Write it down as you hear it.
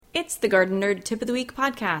It's the Garden Nerd Tip of the Week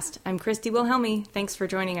podcast. I'm Christy Wilhelmi. Thanks for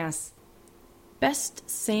joining us. Best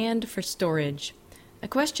sand for storage. A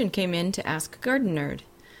question came in to Ask Garden Nerd.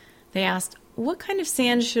 They asked, what kind of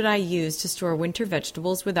sand should I use to store winter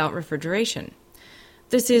vegetables without refrigeration?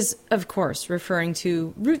 This is, of course, referring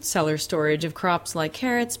to root cellar storage of crops like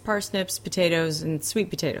carrots, parsnips, potatoes, and sweet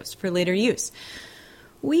potatoes for later use.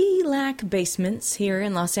 We lack basements here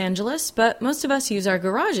in Los Angeles, but most of us use our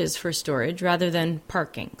garages for storage rather than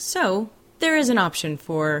parking. So there is an option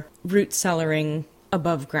for root cellaring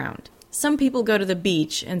above ground. Some people go to the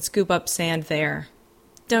beach and scoop up sand there.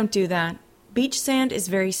 Don't do that. Beach sand is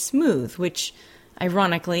very smooth, which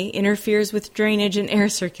ironically interferes with drainage and air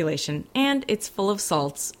circulation, and it's full of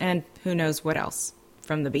salts and who knows what else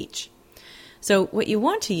from the beach. So what you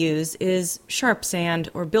want to use is sharp sand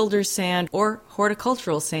or builder's sand or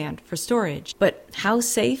horticultural sand for storage. But how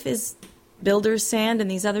safe is builder's sand and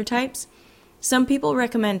these other types? Some people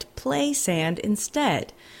recommend play sand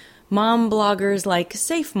instead. Mom bloggers like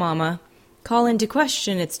Safe Mama call into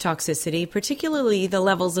question its toxicity, particularly the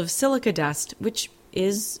levels of silica dust, which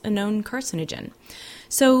is a known carcinogen.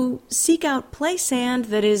 So seek out play sand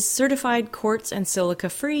that is certified quartz and silica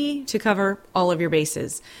free to cover all of your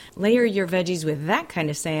bases. Layer your veggies with that kind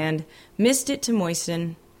of sand, mist it to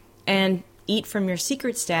moisten, and eat from your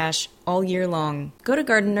secret stash all year long. Go to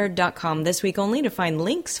GardenNerd.com this week only to find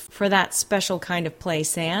links for that special kind of play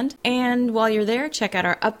sand. And while you're there, check out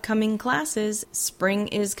our upcoming classes. Spring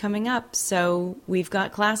is coming up, so we've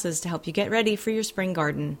got classes to help you get ready for your spring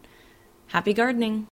garden. Happy gardening!